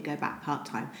I'll probably go back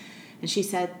part-time." And she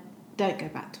said, "Don't go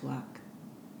back to work."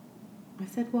 I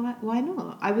said, why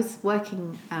not? I was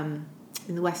working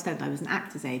in the West End. I was an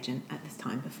actor's agent at this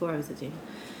time, before I was a doula.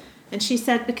 And she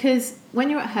said, because when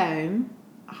you're at home,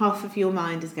 half of your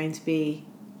mind is going to be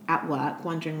at work,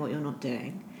 wondering what you're not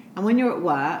doing. And when you're at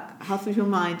work, half of your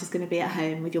mind is going to be at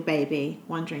home with your baby,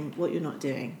 wondering what you're not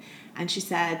doing. And she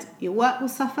said, your work will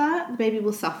suffer, the baby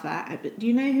will suffer, but do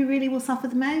you know who really will suffer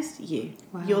the most? You.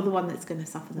 Wow. You're the one that's going to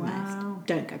suffer the Wow. most.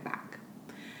 Don't go back.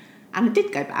 And I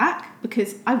did go back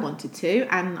because I wanted to,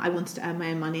 and I wanted to earn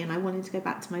my own money, and I wanted to go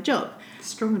back to my job.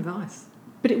 Strong advice.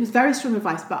 But it was very strong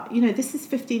advice. But, this is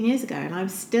 15 years ago, and I'm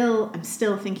still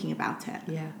thinking about it.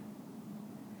 Yeah.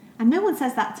 And no one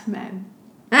says that to men.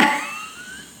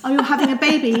 Oh, you're having a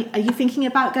baby. Are you thinking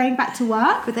about going back to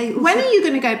work? But when are you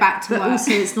going to go back to work? But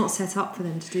also, it's not set up for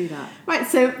them to do that. Right,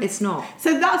 so... It's not.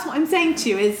 So that's what I'm saying to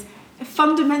you is,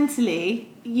 fundamentally,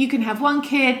 you can have 1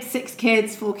 kid, 6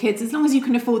 kids, 4 kids, as long as you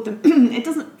can afford them. It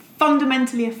doesn't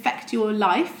fundamentally affect your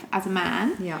life as a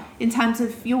man in terms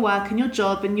of your work and your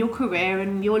job and your career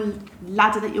and your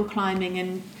ladder that you're climbing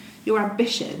and your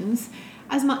ambitions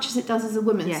as much as it does as a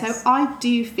woman. Yes. So I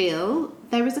do feel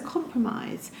there is a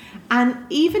compromise. And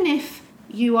even if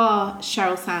you are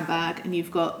Sheryl Sandberg and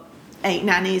you've got 8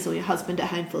 nannies or your husband at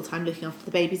home full time looking after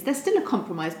the babies, there's still a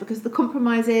compromise, because the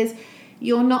compromise is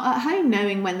you're not at home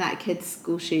knowing when that kid's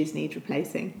school shoes need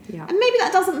replacing. Yeah. And maybe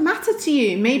that doesn't matter to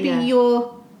you. Maybe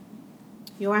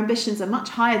your ambitions are much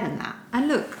higher than that. And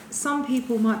look, some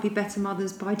people might be better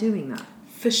mothers by doing that.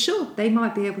 For sure. They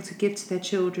might be able to give to their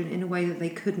children in a way that they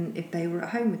couldn't if they were at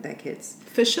home with their kids.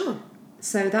 For sure.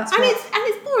 So that's and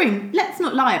it's boring. Let's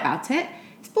not lie about it.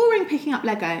 It's boring picking up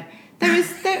Lego. It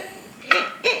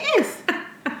is.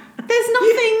 There's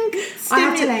nothing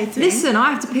stimulating.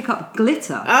 I have to pick up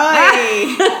glitter.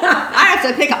 I have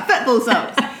to pick up football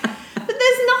socks. But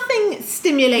there's nothing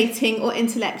stimulating or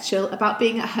intellectual about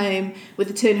being at home with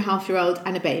a 2.5-year-old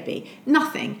and a baby.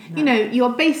 Nothing. No. You're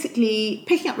basically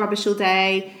picking up rubbish all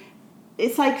day.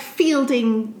 It's like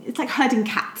herding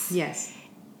cats. Yes.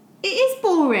 It is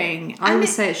boring. I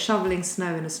always say it's shoveling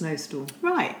snow in a snowstorm.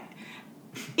 Right.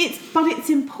 But it's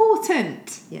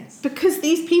important. Yes. Because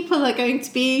these people are going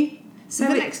to be the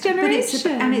next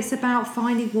generation. And it's about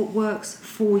finding what works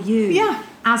for you. Yeah.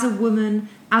 As a woman,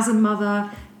 as a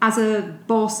mother, as a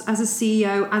boss, as a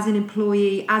CEO, as an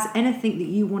employee, as anything that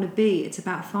you want to be. It's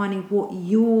about finding what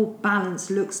your balance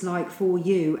looks like for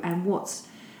you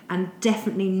and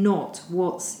definitely not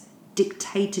what's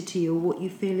dictated to you or what you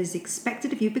feel is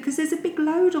expected of you, because there's a big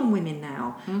load on women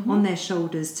now on their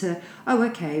shoulders to,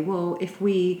 if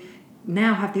we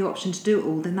now have the option to do it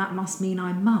all, then that must mean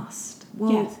I must.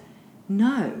 Well, yes.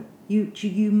 No,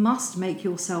 you must make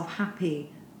yourself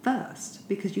happy first,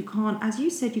 because you can't, as you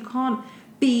said, you can't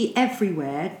be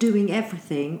everywhere doing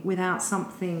everything without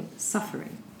something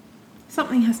suffering.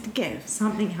 Something has to give.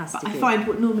 Something has to give. I find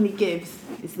what normally gives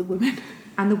is the woman.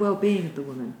 And the well-being of the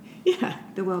woman. Yeah.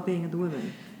 The well-being of the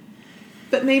woman.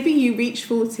 But maybe you reach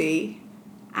 40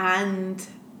 and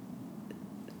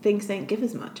things don't give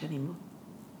as much anymore.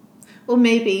 Or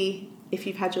maybe if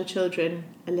you've had your children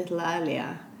a little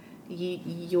earlier,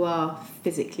 you are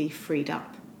physically freed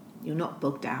up. You're not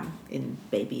bogged down in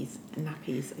babies and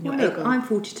nappies. And Well, look, I'm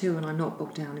 42 and I'm not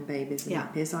bogged down in babies and Yeah.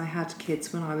 nappies. I had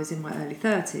kids when I was in my early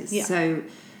 30s. Yeah. So,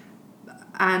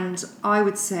 and I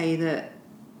would say that,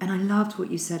 and I loved what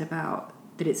you said about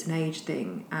that it's an age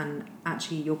thing, and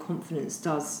actually your confidence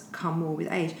does come more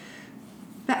with age.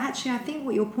 But actually, I think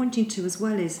what you're pointing to as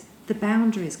well is the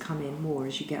boundaries come in more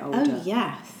as you get older. Oh,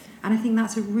 yes. And I think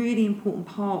that's a really important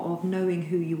part of knowing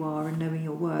who you are and knowing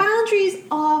your worth. Boundaries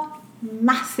are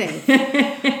massive.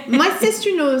 My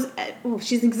sister-in-law's,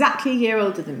 she's exactly a year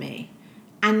older than me.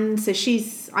 And so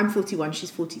I'm 41, she's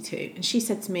 42. And she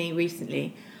said to me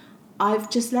recently,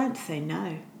 I've just learned to say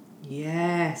no.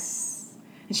 Yes.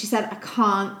 And she said, I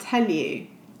can't tell you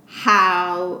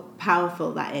how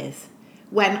powerful that is.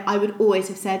 When I would always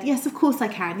have said, yes, of course I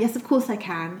can. Yes, of course I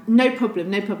can. No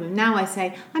problem, no problem. Now I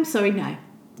say, I'm sorry, no.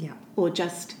 Yeah. Or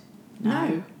just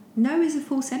no. No is a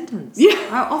full sentence. Yeah.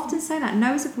 I often say that.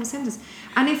 No is a full sentence.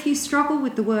 And if you struggle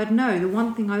with the word no, the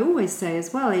one thing I always say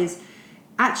as well is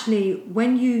actually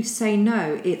when you say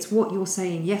no, it's what you're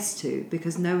saying yes to,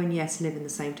 because no and yes live in the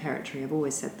same territory. I've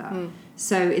always said that.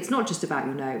 So it's not just about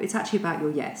your no, it's actually about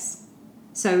your yes.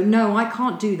 So no, I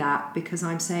can't do that because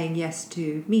I'm saying yes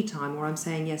to me time, or I'm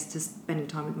saying yes to spending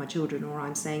time with my children, or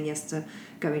I'm saying yes to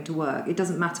going to work. It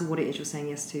doesn't matter what it is you're saying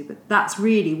yes to, but that's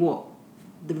really what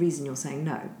the reason you're saying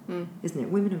no, isn't it?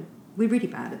 We're really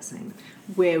bad at saying no.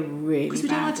 We're really Because we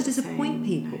don't like to disappoint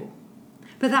people. No.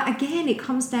 But that, again, it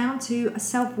comes down to a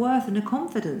self-worth and a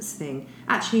confidence thing.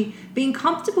 Actually, being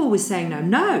comfortable with saying no.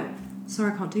 No,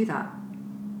 sorry, I can't do that.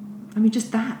 I mean,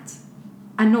 just that.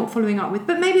 And not following up with,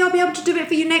 but maybe I'll be able to do it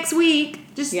for you next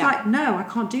week. Just like, no, I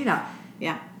can't do that.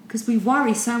 Yeah. Because we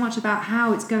worry so much about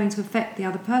how it's going to affect the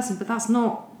other person, but that's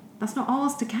not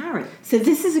ours to carry. So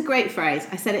this is a great phrase.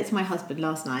 I said it to my husband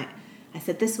last night. I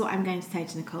said, this is what I'm going to say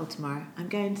to Nicole tomorrow. I'm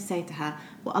going to say to her,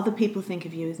 what other people think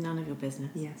of you is none of your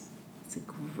business. Yes. It's a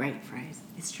great phrase.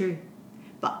 It's true.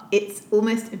 But it's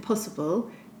almost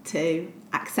impossible to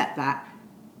accept that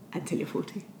until you're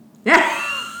 40. Yeah.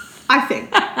 I think.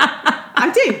 I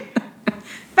do.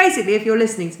 Basically, if you're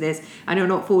listening to this and you're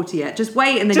not 40 yet, just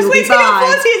wait and then Just you'll wait be till by.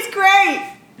 you're 40, it's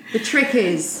great. The trick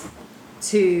is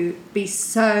to be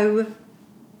so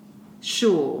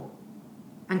sure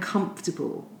and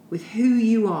comfortable with who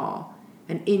you are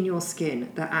and in your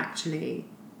skin that actually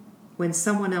when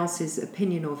someone else's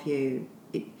opinion of you,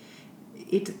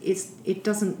 it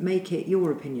doesn't make it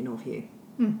your opinion of you.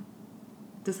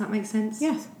 Does that make sense?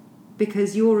 Yes.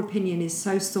 Because your opinion is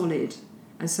so solid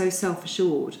and so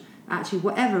self-assured. Actually,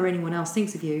 whatever anyone else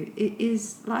thinks of you, it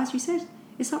is, like as you said,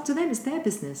 it's up to them. It's their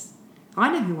business.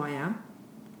 I know who I am.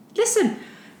 Listen,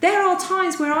 there are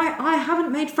times where I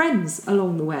haven't made friends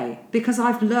along the way because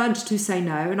I've learned to say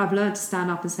no and I've learned to stand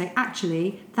up and say,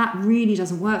 actually, that really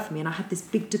doesn't work for me. And I had this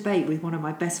big debate with one of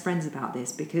my best friends about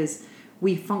this because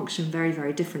we function very,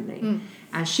 very differently.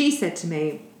 And she said to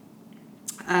me,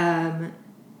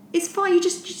 it's fine, you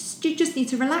just need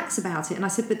to relax about it. And I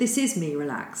said, but this is me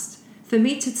relaxed. For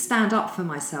me to stand up for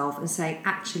myself and say,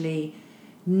 actually,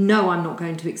 no, I'm not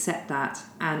going to accept that,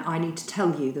 and I need to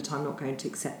tell you that I'm not going to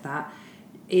accept that,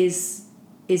 is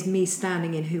me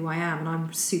standing in who I am, and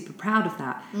I'm super proud of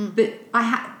that.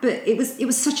 But it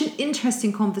was such an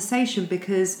interesting conversation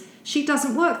because she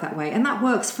doesn't work that way, and that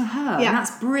works for her, and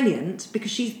that's brilliant because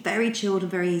she's very chilled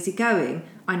and very easygoing.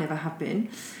 I never have been.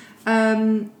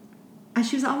 And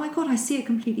she was like, oh my God, I see it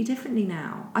completely differently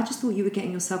now. I just thought you were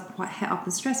getting yourself quite het up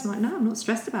and stressed. I'm like, no, I'm not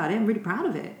stressed about it. I'm really proud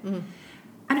of it.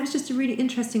 And it was just a really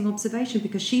interesting observation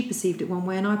because she perceived it one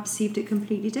way and I perceived it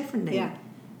completely differently. Yeah.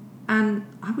 And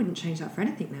I wouldn't change that for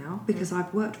anything now because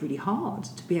I've worked really hard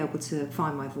to be able to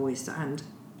find my voice and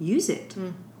use it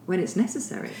when it's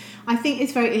necessary. I think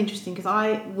it's very interesting because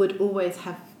I would always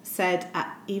have said,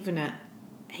 even at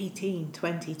 18,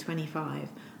 20, 25,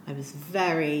 I was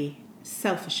very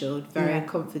self-assured, very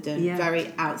confident,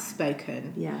 very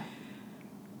outspoken. Yeah.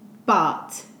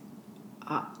 But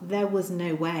there was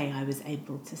no way I was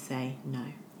able to say no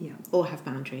or have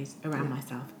boundaries around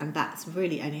myself. And that's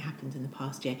really only happened in the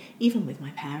past year, even with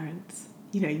my parents.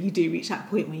 You know, you do reach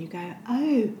that point where you go,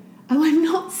 oh, I'm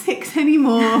not 6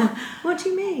 anymore. What do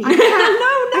you mean? I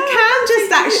can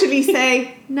just actually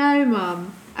say, no,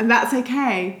 Mum. And that's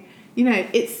okay. You know,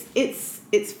 it's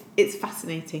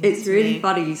fascinating. It's really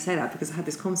funny you say that because I had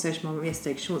this conversation with my mum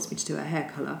yesterday because she wants me to do her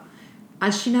hair colour.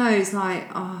 And she knows, like,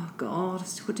 oh, God, I've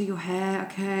still got to do your hair,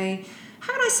 okay.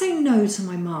 How can I say no to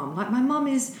my mum? Like, my mum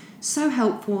is so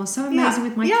helpful and so amazing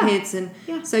with my kids. And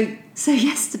so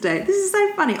yesterday, this is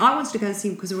so funny. I wanted to go and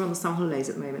see, because we're on the summer holidays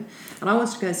at the moment, and I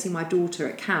wanted to go and see my daughter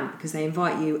at camp because they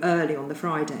invite you early on the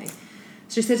Friday.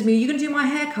 So she said to me, "You're going to do my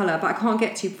hair colour, but I can't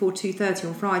get to you before 2:30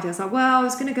 on Friday." I was like, "Well, I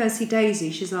was going to go and see Daisy."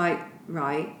 She's like,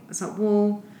 "Right." I was like,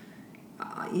 "Well,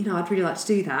 I'd really like to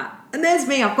do that." And there's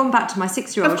me. I've gone back to my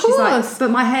 6-year-old. She's like,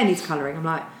 "But my hair needs colouring." I'm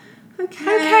like,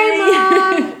 "Okay,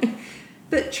 Mum."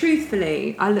 But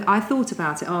truthfully, I thought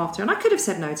about it after, and I could have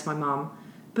said no to my mum,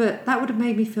 but that would have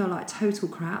made me feel like total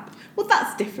crap. Well,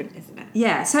 that's different, isn't it?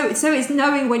 Yeah. So it's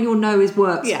knowing when your no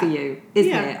works for you,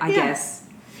 isn't it? I guess.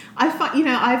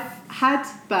 I've had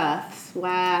births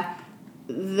where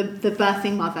the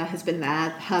birthing mother has been there,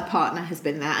 her partner has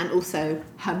been there, and also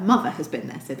her mother has been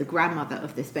there, so the grandmother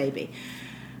of this baby.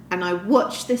 And I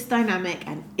watched this dynamic,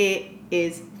 and it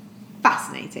is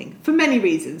fascinating for many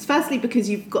reasons. Firstly, because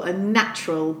you've got a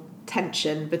natural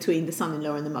tension between the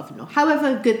son-in-law and the mother-in-law.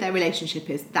 However good their relationship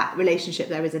is, that relationship,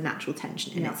 there is a natural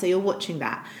tension in it. So you're watching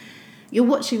that. You're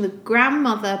watching the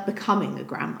grandmother becoming a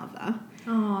grandmother.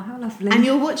 Oh, how lovely. And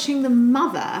you're watching the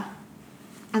mother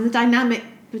and the dynamic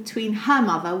between her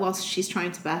mother whilst she's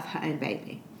trying to birth her own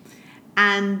baby.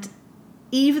 And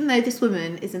even though this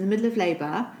woman is in the middle of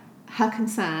labour, her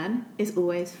concern is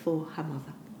always for her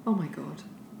mother. Oh my God.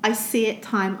 I see it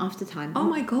time after time. Oh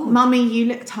my God. Mummy, you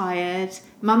look tired.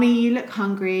 Mummy, you look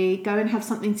hungry. Go and have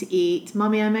something to eat.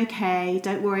 Mummy, I'm okay.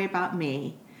 Don't worry about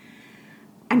me.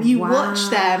 And you watch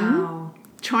them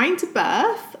trying to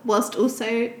birth whilst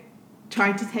also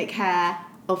trying to take care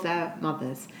of their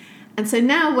mothers. And so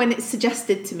now when it's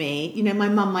suggested to me, my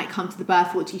mum might come to the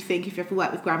birth, what do you think if you ever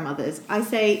work with grandmothers? I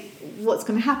say, what's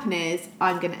going to happen is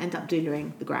I'm going to end up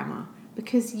doulaing the grandma.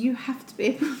 Because you have to be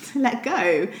able to let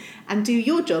go and do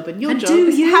your job, and your job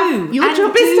is to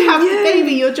have the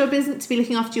baby. Your job isn't to be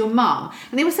looking after your mum.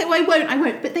 And they will say, "Well, I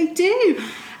won't," but they do,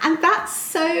 and that's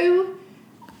so.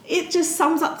 It just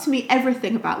sums up to me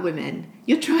everything about women.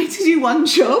 You're trying to do one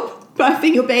job,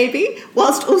 birthing your baby,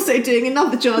 whilst also doing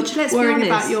another job, worrying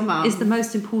about your mum. It's the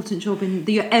most important job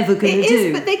that you're ever going to do. It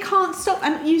is, but they can't stop,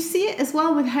 and you see it as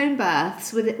well with home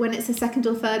births. When it's a second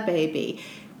or third baby.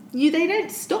 They don't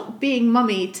stop being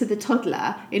mummy to the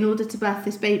toddler in order to birth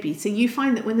this baby. So you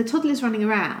find that when the toddler's running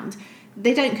around,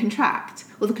 they don't contract,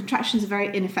 or the contractions are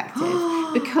very ineffective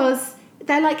because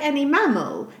they're like any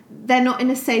mammal. They're not in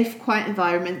a safe, quiet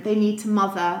environment. They need to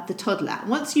mother the toddler. And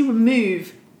once you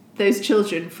remove those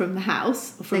children from the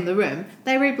house or from the room,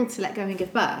 they're able to let go and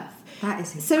give birth. That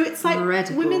is so it's like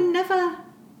women never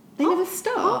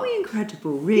stop. Aren't we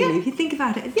incredible, really? Yeah. If you think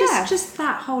about it, just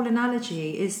that whole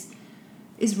analogy is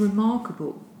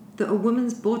remarkable, that a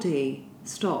woman's body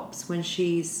stops when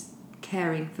she's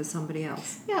caring for somebody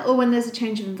else. Yeah, or when there's a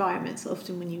change of environment. So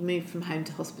often when you move from home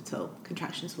to hospital,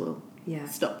 contractions will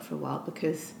stop for a while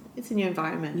because it's a new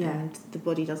environment and the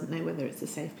body doesn't know whether it's a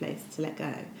safe place to let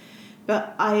go.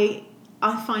 But I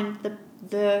find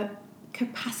the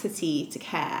capacity to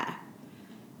care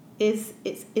it's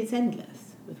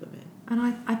endless with women.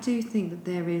 And I do think that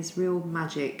there is real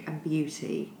magic and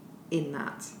beauty in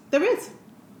that. There is.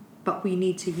 But we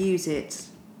need to use it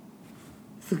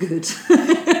for good.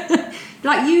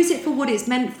 Like, use it for what it's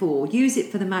meant for. Use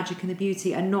it for the magic and the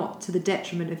beauty, and not to the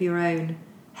detriment of your own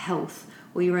health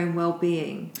or your own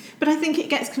well-being. But I think it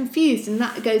gets confused, and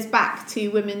that goes back to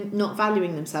women not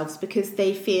valuing themselves because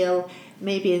they feel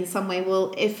maybe in some way,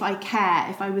 well, if I care,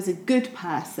 if I was a good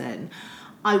person,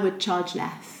 I would charge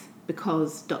less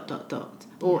because ...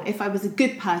 Or if I was a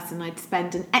good person, I'd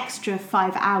spend an extra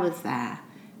 5 hours there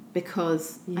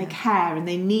because I care and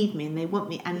they need me and they want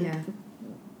me, and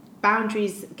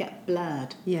boundaries get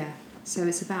blurred. Yeah, so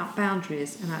it's about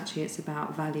boundaries, and actually it's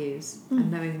about values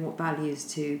and knowing what values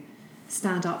to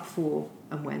stand up for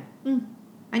and when.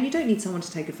 And you don't need someone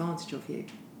to take advantage of you.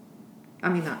 I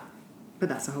mean that, but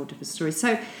that's a whole different story.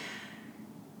 So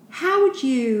how would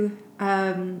you,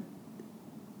 to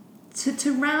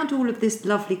round all of this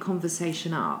lovely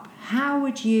conversation up, what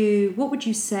would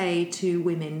you say to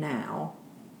women now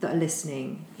that are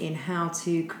listening in how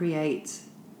to create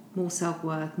more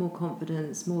self-worth, more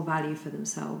confidence, more value for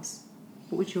themselves?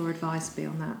 What would your advice be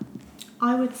on that?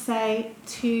 I would say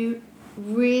to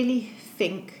really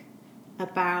think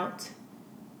about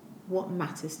what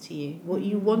matters to you, what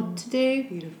you want to do.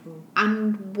 Beautiful.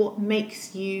 And what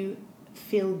makes you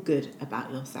feel good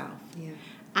about yourself. Yeah.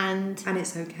 And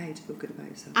it's okay to feel good about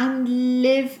yourself. And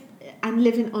live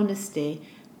in honesty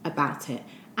about it.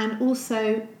 And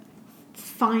also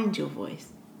find your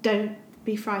voice. Don't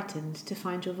be frightened to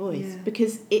find your voice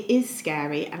because it is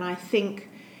scary, and I think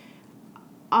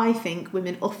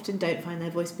women often don't find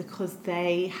their voice because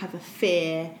they have a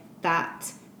fear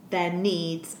that their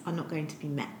needs are not going to be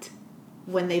met.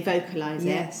 When they vocalise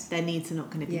Yes. it, their needs are not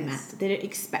going to be Yes. met. They don't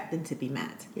expect them to be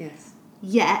met. Yes.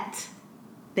 Yet,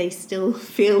 they still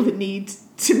feel the need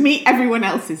to meet everyone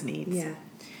else's needs. Yeah.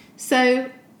 So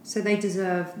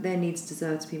their needs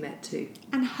deserve to be met too.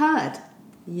 and heard.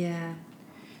 Yeah.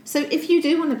 So if you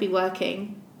do want to be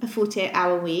working a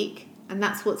 48-hour week, and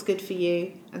that's what's good for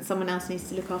you, and someone else needs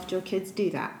to look after your kids, do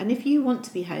that. And if you want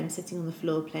to be home sitting on the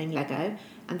floor playing Lego,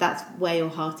 and that's where your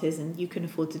heart is and you can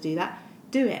afford to do that,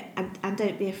 do it. And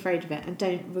don't be afraid of it, and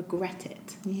don't regret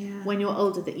it. Yeah. When you're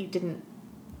older, that you didn't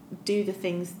do the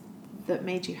things that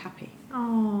made you happy.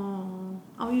 Oh,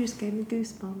 you just gave me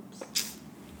goosebumps.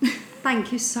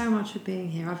 Thank you so much for being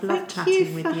here. I've loved Thank you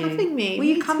chatting with for you. having me. Will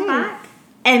Me you come too. back?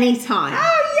 Anytime.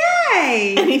 Oh,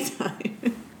 yay!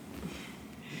 Anytime.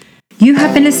 You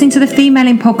have been listening to the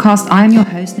Femaling Podcast. I am your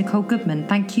host, Nicole Goodman.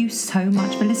 Thank you so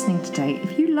much for listening today.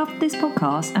 If you loved this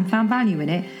podcast and found value in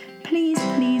it, please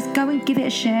go and give it a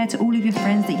share to all of your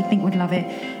friends that you think would love it,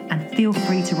 and feel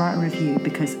free to write a review,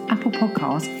 because Apple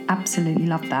Podcasts absolutely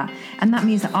love that, and that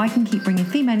means that I can keep bringing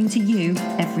Femaling to you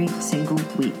every single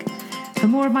week. For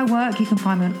more of my work, you can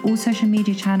find me on all social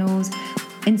media channels: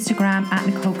 Instagram at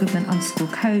Nicole Goodman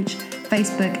 _coach,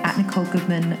 Facebook at Nicole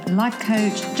Goodman Life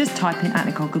Coach. Just type in at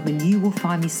Nicole Goodman, you will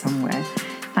find me somewhere.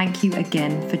 Thank you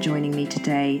again for joining me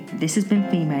today. This has been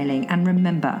Femaling, and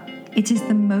remember, it is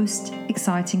the most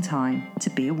exciting time to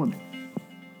be a woman.